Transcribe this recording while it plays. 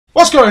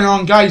What's going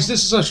on, guys?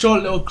 This is a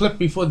short little clip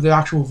before the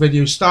actual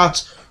video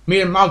starts.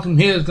 Me and Malcolm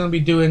here is going to be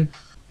doing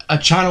a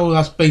channel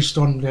that's based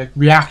on like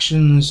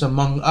reactions,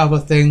 among other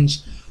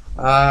things,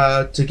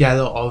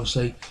 together.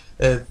 Obviously,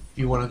 if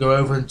you want to go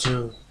over and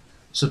to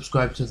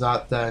subscribe to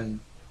that, then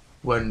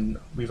when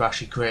we've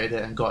actually created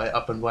it and got it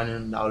up and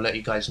running, I'll let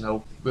you guys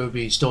know. We'll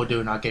be still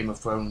doing our Game of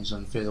Thrones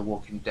and Fear the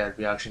Walking Dead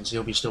reactions.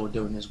 He'll be still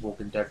doing his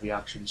Walking Dead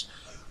reactions,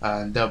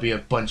 and there'll be a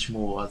bunch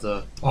more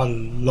other, a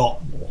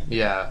lot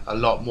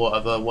more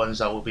other ones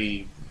that we'll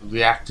be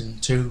reacting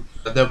to.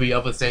 There'll be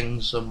other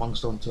things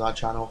amongst onto our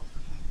channel,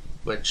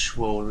 which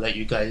we'll let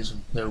you guys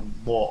know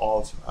more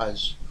of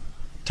as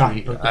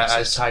time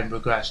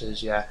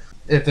progresses. Yeah,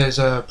 if there's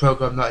a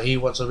program that he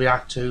wants to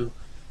react to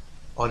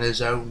on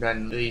his own,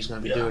 then he's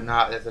going to be doing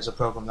that. If there's a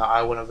program that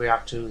I want to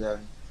react to,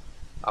 then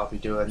I'll be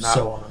doing that.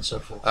 So on and so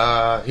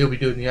forth. He'll be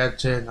doing the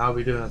editing, I'll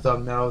be doing the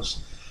thumbnails,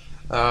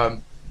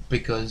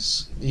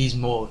 because he's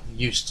more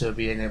used to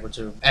being able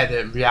to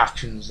edit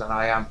reactions than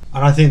I am.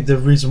 And I think the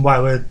reason why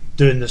we're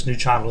doing this new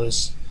channel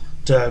is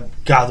to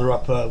gather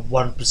up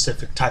one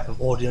specific type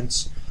of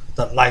audience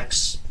that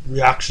likes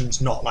reactions,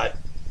 not like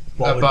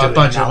what we're doing a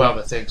bunch now. of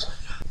other things.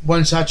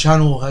 Once that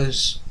channel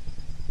has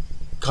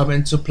come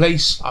into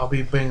place, I'll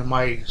be bringing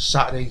my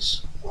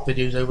Saturdays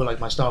videos over, like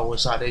my Star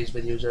Wars Saturdays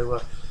videos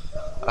over,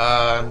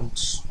 and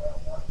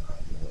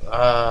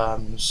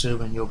I'm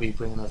assuming you'll be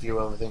bringing a few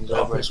other things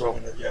over as well.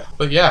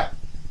 But yeah,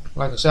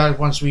 like I said,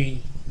 once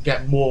we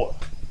get more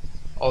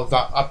of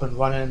that up and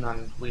running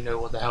and we know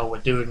what the hell we're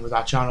doing with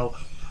our channel,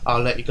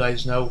 I'll let you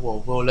guys know.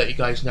 Well, we'll let you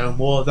guys know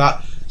more of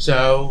that.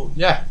 So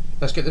yeah,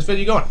 let's get this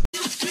video going.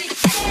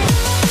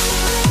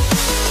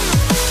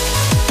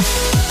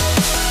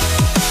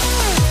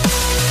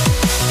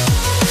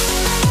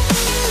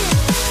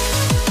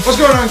 What's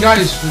going on,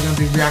 guys? We're going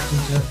to be reacting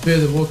to Fear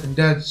the Walking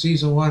Dead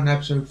Season 1,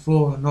 Episode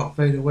 4, and Not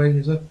Fade Away,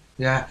 is it?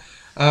 Yeah.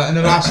 In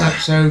the last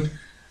episode,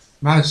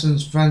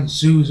 Madison's friend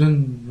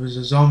Susan was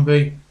a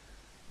zombie,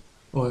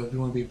 or if you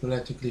want to be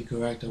politically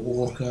correct, a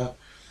walker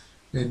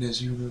in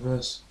this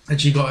universe. And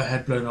she got her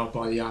head blown off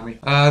by the army.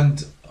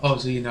 And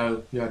obviously, you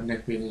know, you had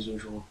Nick being his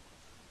usual.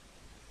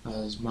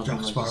 As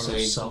Jack Sparrow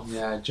himself.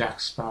 Yeah, Jack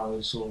Sparrow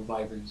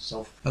surviving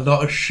himself. A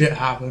lot of shit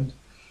happened.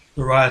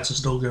 The riots are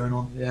still going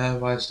on. Yeah, the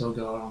riots are still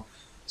going on.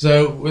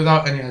 So,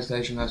 without any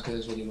hesitation, let's get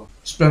this video on.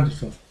 Splendid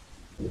film.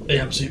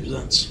 AMC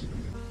presents.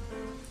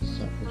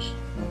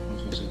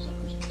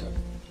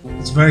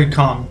 It's very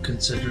calm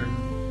considering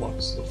what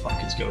the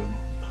fuck is going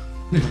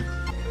on.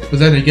 But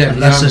then again,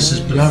 unless this is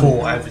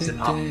before everything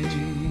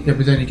happened. Yeah,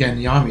 but then again,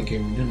 the army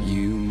came in,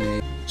 didn't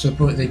they? So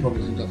they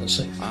probably think that they're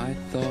safe.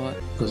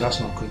 Because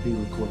that's not going to be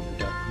recorded with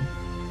that.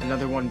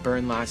 Another one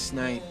burned last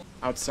night.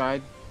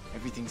 Outside,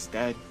 everything's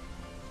dead.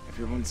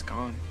 Everyone's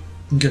gone.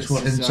 And guess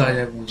what? Inside,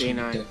 everyone's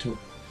dead too.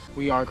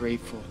 We are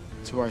grateful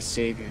to our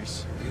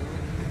saviors,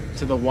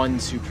 to the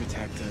ones who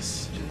protect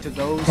us, to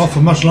those. Not for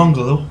much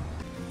longer, though.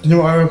 You know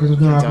what I reckon is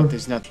going to happen?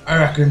 There's nothing. I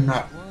reckon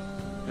that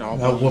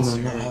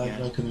woman that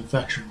had like an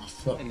infection on her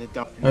foot.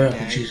 I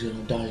reckon she's going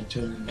to die,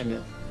 turn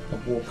into a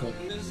walker,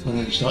 and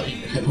then start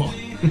eating everyone.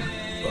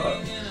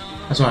 But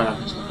that's what I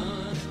reckon is going to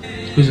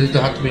happen. Because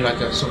there had to be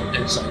like a sort of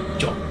inside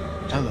job.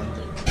 Hello.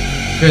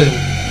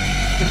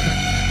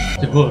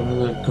 They put one of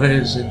the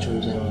greatest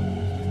intros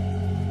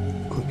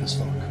ever. Quick as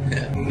fuck.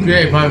 Yeah.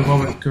 Created by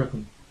Robert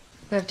Kirkman.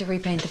 We have to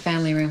repaint the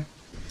family room.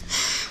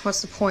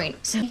 What's the point?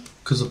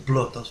 Because of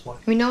blood, that's why. I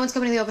mean, no one's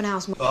coming to the open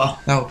house.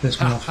 That would piss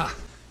me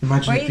off.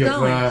 Imagine if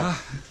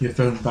your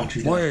phone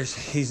battery died. Warriors,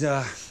 he's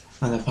and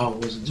the power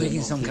wasn't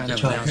making some kind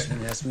of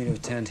announcement. He asked me to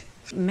attend.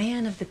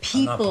 Man of the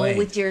people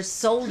with your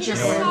soldier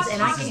hands,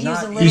 and I can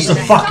use a little. He's the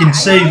fucking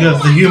savior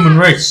of the human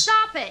race.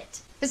 Stop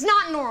it! It's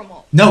not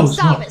normal. No, it's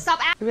not. Stop it! Stop.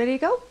 You ready to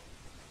go?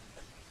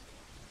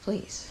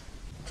 Please.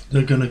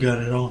 They're gonna get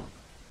it on.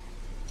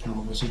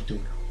 What was he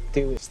doing?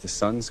 It's the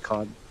sun's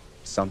caught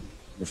some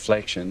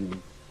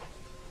reflection.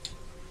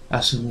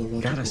 That's more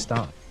logical. Gotta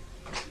stop.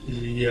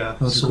 Yeah.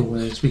 That's a good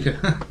way of speaking.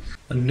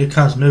 And Nick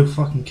has no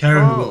fucking care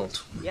in the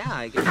world. Yeah,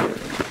 I get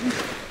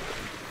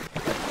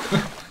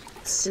it.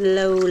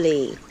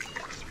 Slowly.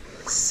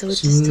 So it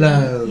just,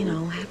 you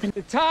know, happened.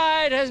 The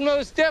tide has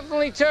most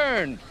definitely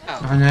turned.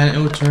 And then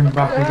it'll turn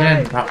back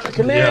again.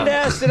 Command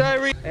asked that I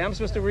read. Hey, I'm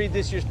supposed to read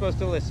this, you're supposed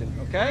to listen,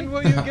 okay?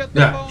 Will you get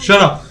the shut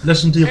up.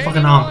 Listen to your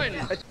fucking arm.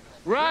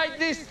 Ride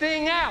this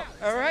thing out,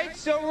 alright?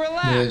 So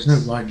relax. Yeah, there's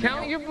no riding.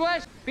 Count your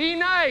blessings. Be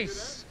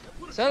nice.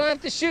 So I don't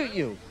have to shoot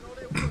you.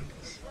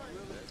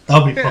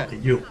 I'll be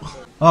fucking you.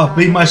 Oh,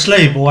 be my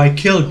slave or I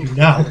kill you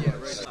now.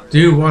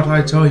 Do what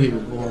I tell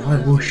you or I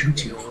will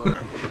shoot you.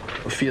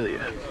 Ophelia.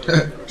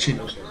 She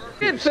knows.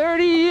 In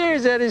 30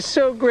 years, that is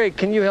so great.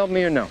 Can you help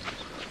me or no?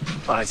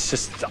 It's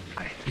just...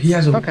 He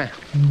has a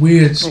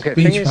weird speech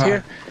pattern.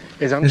 Here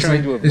is I'm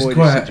trying to avoid it's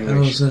quiet, the situation. And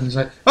all of a sudden it's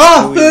like,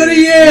 oh, 30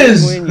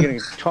 years! You're going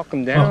to talk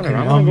him down, or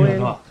I'm going to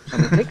go in. I'm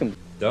going to take him.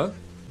 Doug?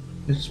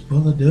 It's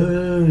Brother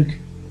Doug.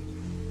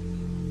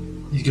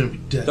 He's gonna be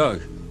dead.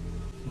 Doug.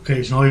 Okay,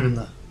 he's not even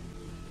there.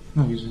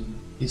 No, he's in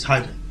there. He's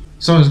hiding.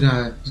 Someone's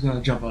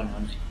gonna jump on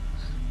me.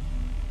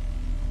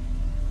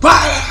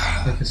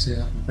 I can see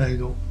that. There you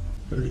go.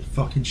 Holy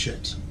fucking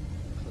shit.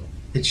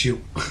 It's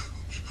you.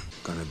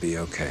 Gonna be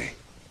okay.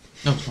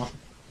 No, it's not.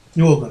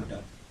 You're all gonna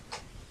die.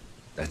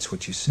 That's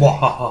what you said. Wah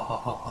ha ha ha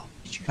ha ha.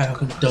 I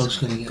reckon Doug's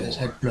gonna get his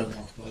head blown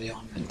off by the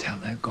army. And tell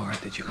that guard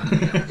that you're gonna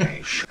be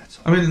okay. That's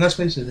all. I mean, let's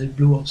face it, they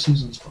blew up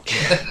Susan's fucking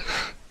head.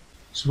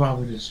 So why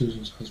would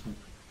Susan's husband?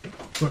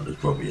 Brother's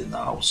probably in the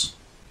house.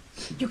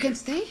 You can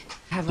stay?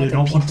 Have You other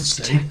don't want people to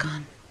stay? check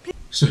on.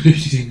 So who do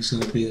you think is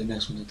gonna be the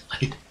next one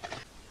to die?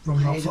 From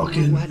I that don't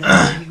fucking... know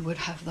what we would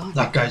have done.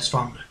 that guy's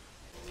family.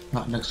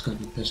 That next gonna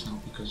be pissed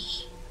now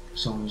because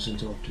someone's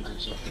interrupted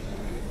his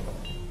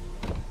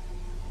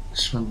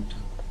swimming time.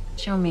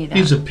 Show me that.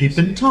 He's a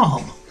peeping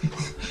Tom.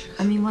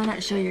 I mean, why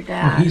not show your Oh,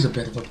 dad? he's a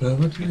bit of a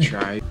pervert, isn't he?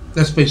 Try.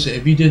 Let's face it,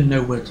 if you didn't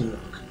know where to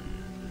look,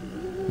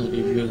 like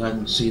if you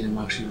hadn't seen him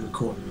actually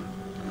record,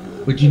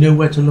 would you know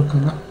where to look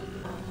on that?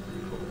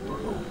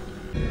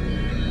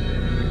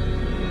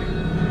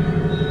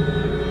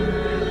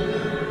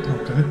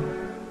 Okay.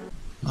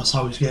 That's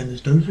how he's getting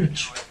his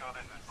dosage.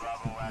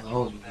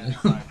 Oh,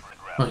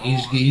 well,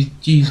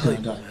 he's gonna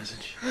die.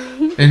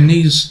 In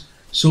these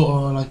sort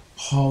of like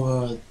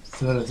horror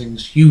thriller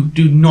things, you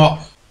do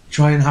not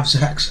try and have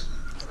sex,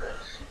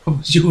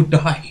 otherwise you'll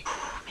die.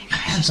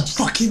 That's a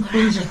fucking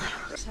poison.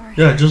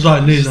 Yeah, just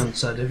like Leland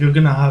said, if you're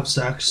gonna have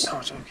sex,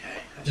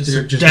 it's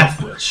a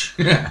death wish.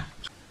 Yeah,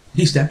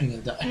 he's definitely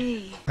gonna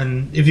die.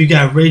 And if you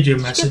get a radio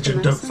message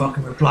and don't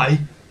fucking reply,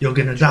 you're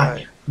gonna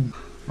die.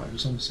 Right, it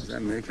was on the Does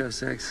that make us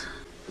sex?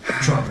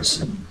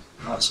 Travis.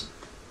 That's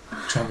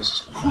Travis is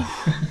gonna die.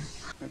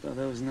 I thought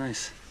that was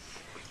nice.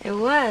 It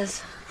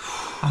was.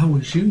 I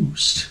was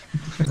used.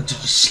 and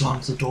just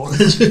slams the door.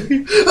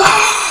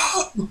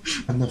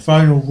 And the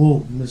final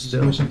rule, and this is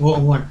the most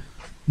important one,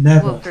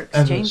 never Well, for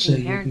ever say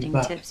exchanging you'll be parenting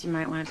back. tips, you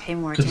might want to pay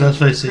more Because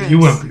attention. let's face to it, you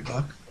Chris. won't be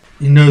back.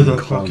 You know that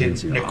Call fucking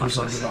into your Nick was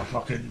under office. that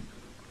fucking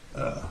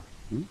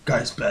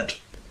guy's bed.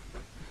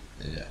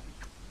 Yeah.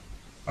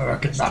 I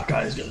reckon that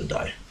guy is gonna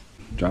die.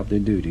 Drop their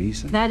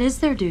duties. And That is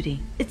their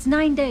duty. It's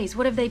 9 days.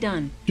 What have they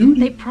done? Duty?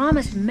 They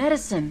promised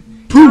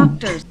medicine, Pooh.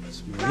 doctors.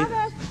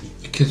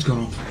 The kid's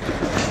gone off.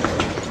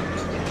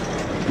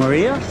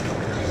 Maria?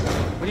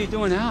 What are you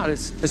doing out?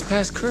 It's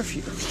past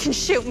curfew. You can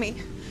shoot me.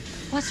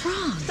 What's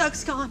wrong?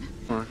 Doug's gone.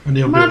 And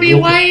he'll Mommy, be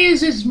why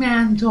is this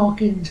man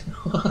talking to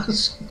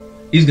us?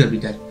 He's gonna be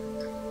dead.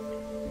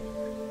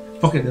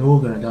 Fuck it, they're all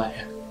gonna die.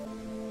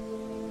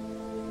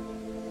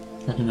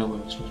 I don't know where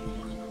we're supposed to be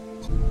looking.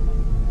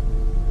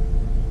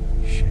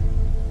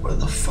 Where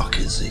the fuck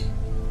is he?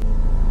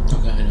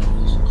 Okay, I know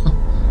where it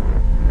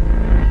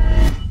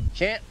is.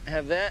 Can't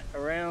have that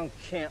around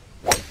camp.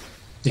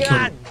 They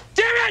killed him.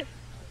 Damn it!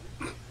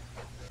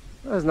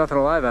 There's nothing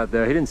alive out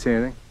there. He didn't see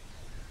anything.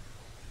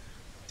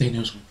 They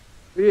know something.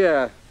 We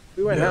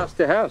went Yeah. house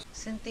to house.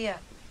 Cynthia.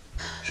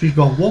 She's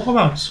got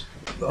walkabouts.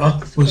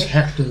 Was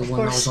Hector the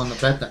one that was on the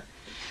bed then?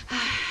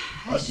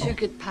 I sure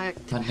get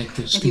packed. That Nick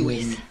was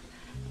Anyways. stealing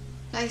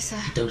Liza.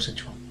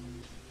 dosage from.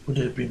 Would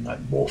it have been like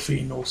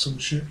morphine or some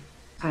shit?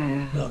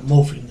 I,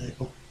 Morphine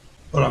label.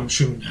 But I'm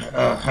assuming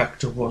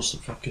Hector was the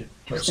fucking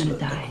person gonna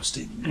that die. Nick was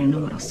stealing. I don't know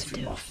what else to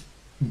do. Off.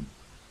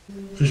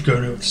 She's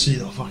going over to see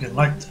that fucking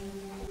light.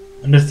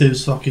 And if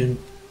those fucking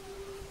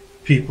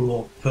people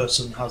or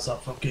person has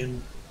that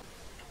fucking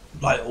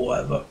light or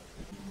whatever,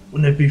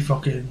 wouldn't it be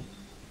fucking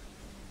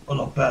a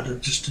lot better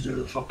just to do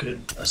the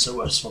fucking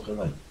SOS fucking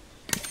light?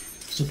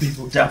 So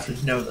people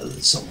definitely know that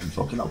there's someone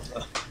fucking up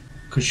there.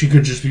 Because she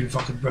could just be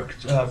fucking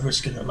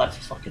risking her life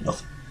for fucking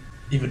nothing.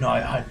 Even though I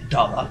highly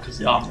doubt that because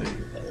the army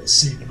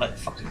seem like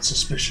fucking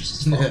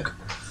suspicious as fuck.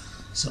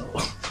 So,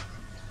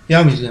 The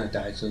army's gonna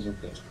die, so it's all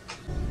good.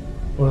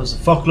 well, there's a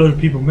fuckload of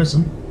people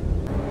missing.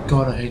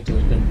 God, I hate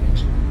those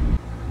benefits.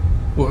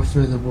 What if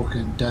the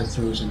walking dead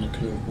throws in a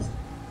curveball?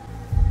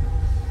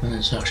 And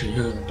it's actually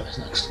her that dies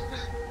next.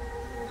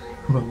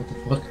 Well, what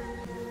the fuck?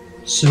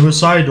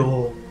 Suicide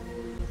or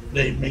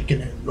they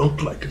making it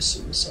look like a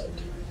suicide?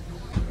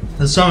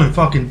 There's something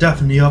fucking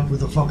definitely up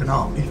with the fucking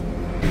army.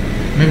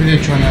 Maybe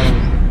they're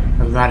trying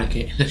to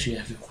eradicate literally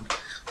everyone.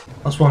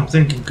 That's what I'm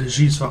thinking, because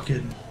she's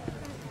fucking...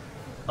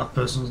 That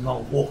person's not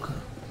a walker.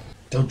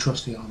 Don't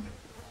trust the army.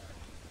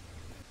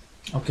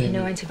 Okay.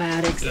 no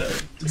antibiotics.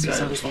 The This guy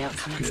is was always the fucking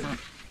outcome. It's good. not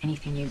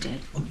anything you did.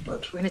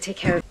 But We're gonna take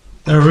care of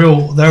they're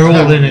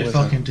all in it with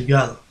fucking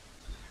together.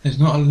 There's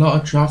not a lot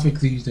of traffic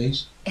these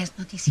days. Es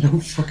noticia. No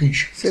fucking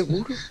shit.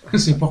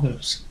 It's the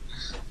apocalypse.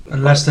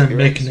 Unless they're Your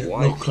making it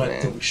ex-wife, look like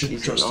man, that we shouldn't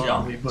she's trust an the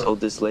arm. army, but Told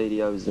this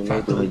lady I was the in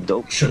fact, neighborhood we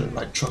dope shouldn't fiend.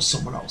 like trust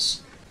someone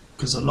else.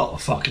 Because a lot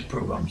of fucking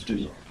programs do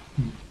that.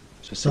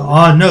 Just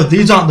So, no,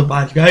 these aren't the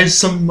bad guys,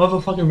 some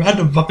motherfucking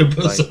random fucking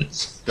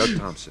persons. Doug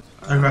Thompson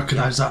I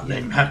recognise that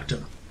name,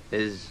 Hector.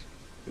 is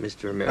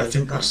Mr. I America.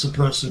 think that's the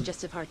person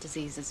Congestive heart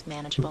disease is who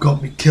manageable.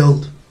 got me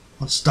killed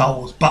on Star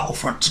Wars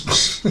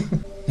Battlefront.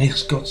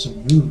 Nick's got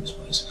some moves,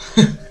 boys.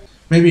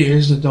 Maybe it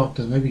is the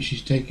doctor. Maybe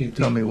she's taking.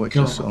 Tell me what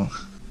you saw.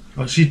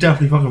 Well, she's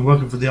definitely fucking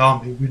working for the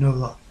army, we know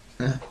that.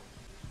 Yeah.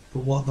 But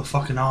what the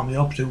fucking army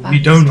up to, we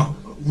don't know.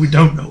 We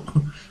don't know.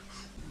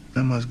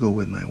 I must go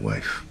with my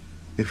wife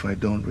if I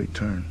don't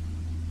return.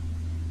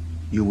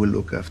 You will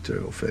look after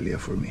Ophelia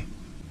for me.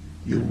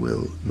 You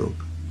will look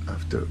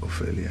after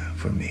Ophelia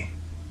for me.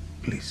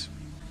 Please.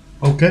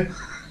 Okay.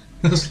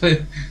 That's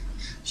like,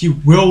 you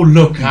will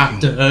look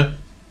after her,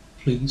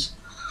 please.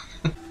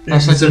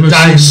 That's like It's the a most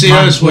dying sincerest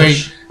man's way.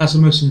 wish. That's the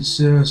most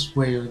sincerest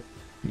way of,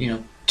 you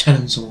know,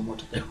 telling someone what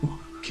to do.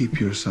 Keep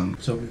your son.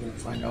 So we're gonna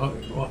find out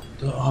what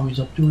the army's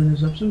up to in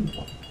this episode.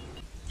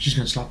 She's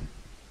gonna slap him.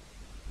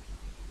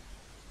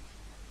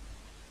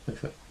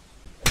 Perfect.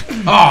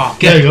 Ah,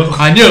 There you go.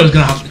 I knew it was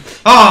gonna happen.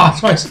 Ah,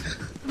 twice.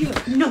 You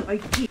have no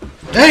idea.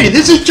 Hey,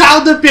 this is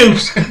child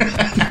abuse.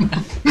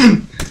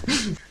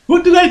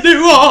 What did I do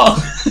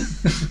wrong?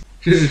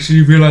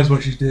 she realised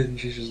what she did and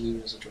she's just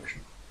leaving the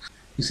situation.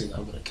 You say,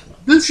 I'm gonna kill her.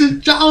 This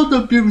is child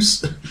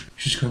abuse.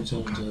 She's going to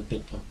turn into a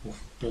big black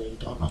wolf, blow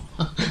down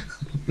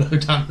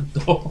the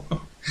door. You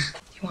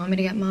want me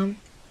to get Mom?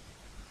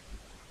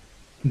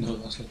 No,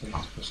 that's like the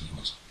last person who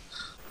was.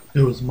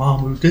 It was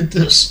Mom who did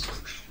this.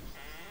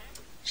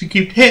 She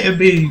kept hitting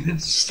me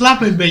and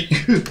slapping me.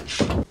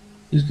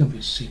 He's gonna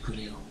be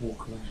secretly a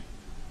walk away.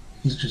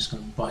 He's just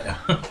gonna bite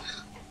her.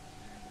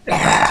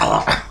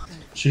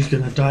 She's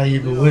gonna die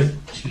either way.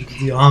 She's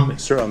the army.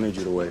 Sir, I'll need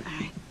you to wait.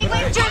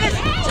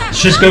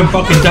 She's going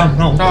fucking down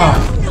now.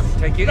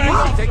 Take it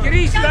easy, take it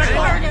easy,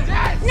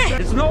 man.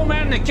 It's an old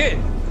man and a kid.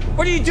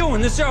 What are you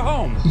doing? This is our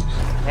home.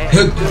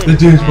 The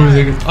dude's probably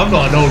thinking, I'm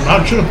not an old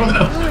man, shut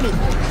up.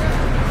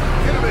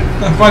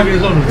 I'm 5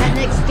 years older. Let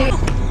Nick stay.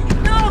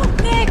 No,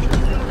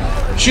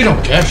 Nick! She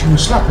don't care, she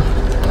was slapping.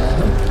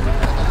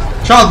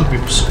 Child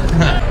abuse.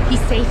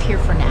 He's safe here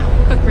for now.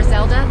 But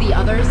Griselda, the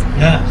others,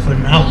 Yeah, for we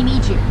now.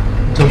 need you.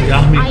 Until the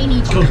army I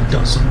need you.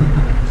 does something.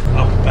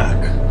 I'll be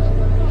back.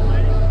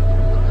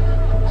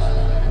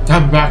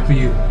 I'm back for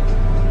you.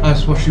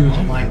 That's what she was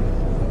on my.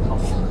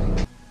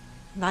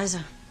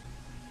 Liza,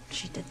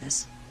 she did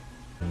this.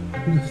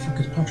 Who the fuck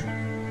is Patrick?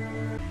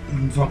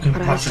 And fucking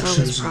What I Patrick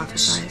saw was says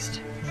prophesized.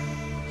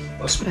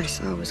 What I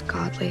saw was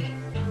godly.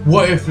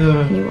 What if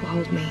And you will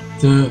hold me.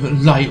 the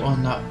light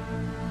on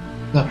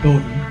that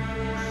building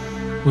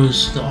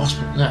was the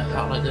hospital there,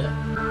 that light there?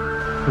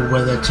 Or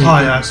where they're taking, Oh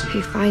yeah, I see. If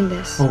you find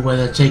this, or where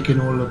they're taking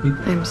all the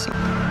people? I'm sorry.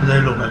 They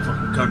look like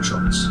fucking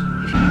gunshots.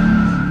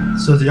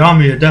 So the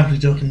army are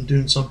definitely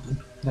doing something.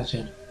 That's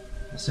it.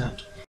 That's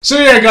it. So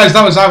yeah, guys,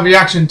 that was our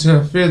reaction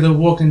to Fear the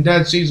Walking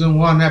Dead Season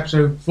 1,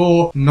 Episode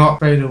 4, Not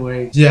Fade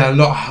Away. Yeah, a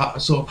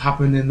lot sort of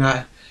happened in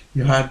that.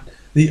 You had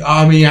the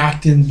army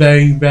acting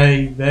very,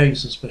 very, very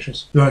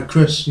suspicious. You had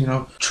Chris, you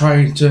know,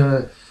 trying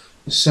to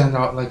send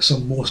out like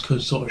some Morse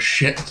code sort of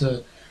shit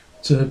to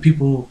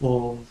people,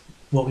 or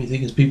what we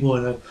think is people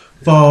in a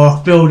far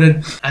off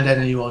building. And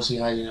then you also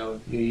had, you know,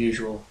 your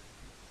usual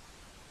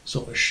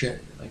sort of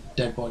shit, like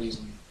dead bodies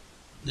and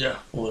Yeah.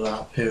 all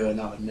that appearing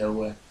out of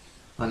nowhere.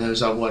 And there was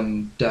that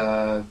one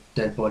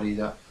dead body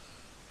that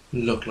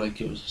looked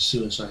like it was a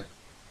suicide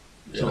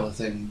sort of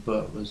thing,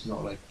 but was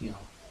not, like, you know.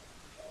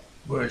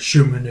 We're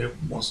assuming it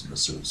wasn't a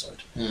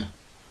suicide. Yeah.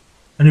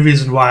 And the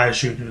reason why I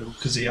assumed it was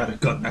because he had a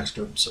gun next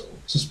to him, so.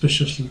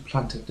 Suspiciously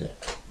planted there.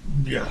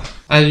 Yeah.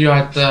 And you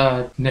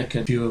had Nick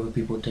and a few other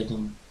people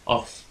taken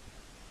off.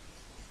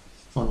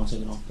 Well, not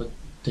taken off, but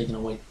taken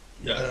away.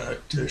 Yeah,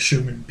 to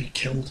assume he'd be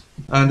killed.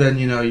 And then,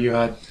 you know, you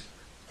had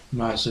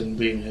Madison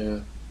being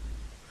her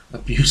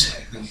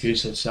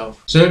abusive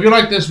self. So if you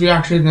like this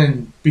reaction,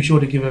 then be sure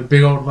to give it a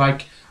big old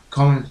like.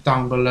 Comment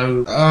down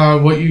below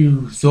what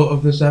you thought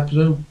of this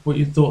episode, what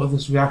you thought of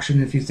this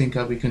reaction, if you think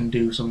that we can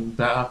do something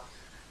better.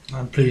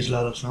 And please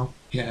let us know.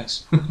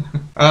 Yes.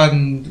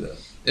 And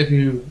if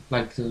you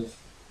like the,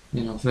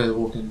 you know, Fear the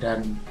Walking Dead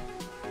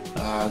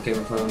and Game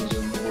of Thrones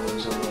and all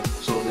those other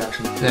sort of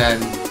reactions, then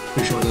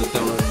be sure to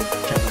go and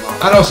check them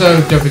out. And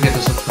also, don't forget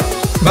to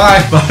subscribe.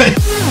 Bye!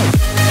 Bye!